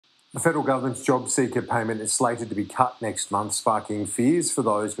The federal government's job seeker payment is slated to be cut next month, sparking fears for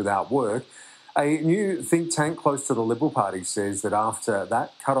those without work. A new think tank close to the Liberal Party says that after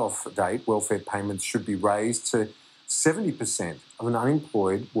that cut-off date, welfare payments should be raised to 70% of an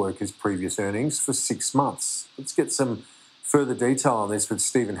unemployed worker's previous earnings for 6 months. Let's get some further detail on this with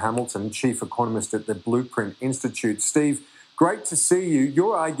Steven Hamilton, Chief Economist at the Blueprint Institute. Steve, great to see you.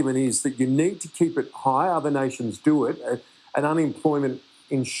 Your argument is that you need to keep it high. Other nations do it. An unemployment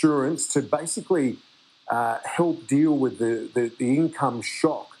insurance to basically help deal with the income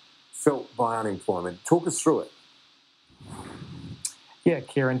shock felt by unemployment. Talk us through it. Yeah,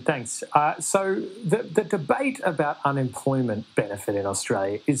 Kieran, thanks. So the debate about unemployment benefit in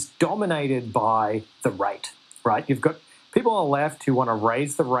Australia is dominated by the rate, right? You've got people on the left who want to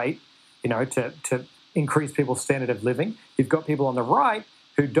raise the rate, to increase people's standard of living. You've got people on the right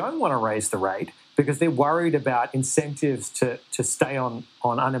who don't want to raise the rate because they're worried about incentives to stay on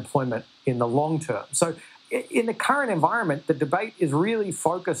unemployment in the long term. So in the current environment, the debate is really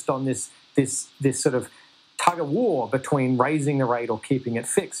focused on this sort of tug of war between raising the rate or keeping it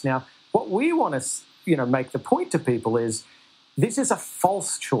fixed. Now, what we want to make the point to people is this is a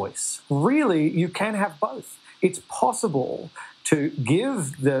false choice. Really, you can have both. It's possible to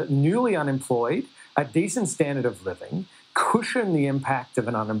give the newly unemployed a decent standard of living, cushion the impact of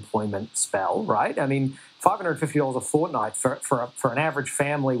an unemployment spell, right? I mean, $550 a fortnight for an average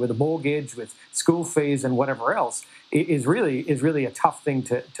family with a mortgage, with school fees and whatever else is really a tough thing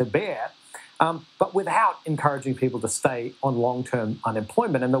to bear, but without encouraging people to stay on long-term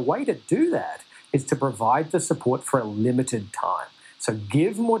unemployment. And the way to do that is to provide the support for a limited time. So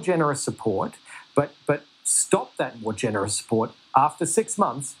give more generous support, but stop that more generous support after 6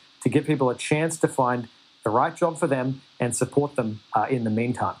 months to give people a chance to find the right job for them and support them in the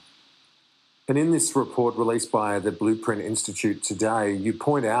meantime. And in this report released by the Blueprint Institute today, you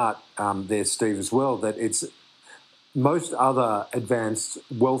point out there, Steve, as well, that it's most other advanced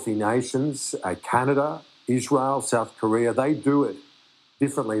wealthy nations, Canada, Israel, South Korea, they do it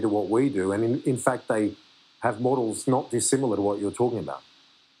differently to what we do. And in fact, they have models not dissimilar to what you're talking about.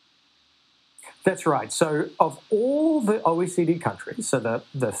 That's right. So of all the OECD countries, so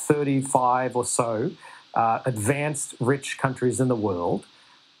the 35 or so advanced rich countries in the world,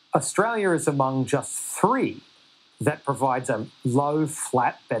 Australia is among just 3 that provides a low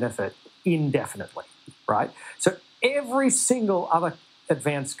flat benefit indefinitely, right? So every single other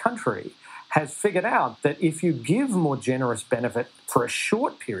advanced country has figured out that if you give more generous benefit for a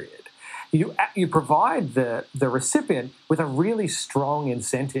short period, you provide the recipient with a really strong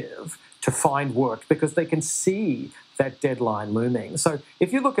incentive to find work because they can see that deadline looming. So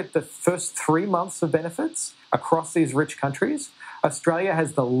if you look at the first 3 months of benefits across these rich countries, Australia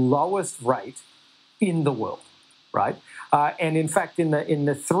has the lowest rate in the world, right? And in fact, in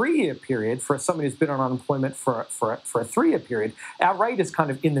the 3-year period, for someone who's been on unemployment for a 3-year period, our rate is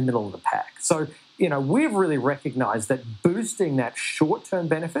kind of in the middle of the pack. So, we've really recognized that boosting that short-term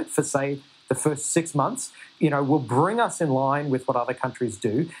benefit for, say, the first 6 months, will bring us in line with what other countries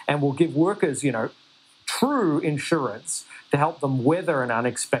do and will give workers, true insurance to help them weather an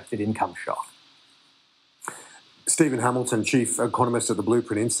unexpected income shock. Steven Hamilton, Chief Economist at the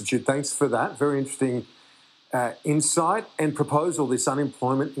Blueprint Institute, thanks for that. Very interesting insight and proposal, this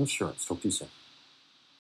unemployment insurance. Talk to you soon.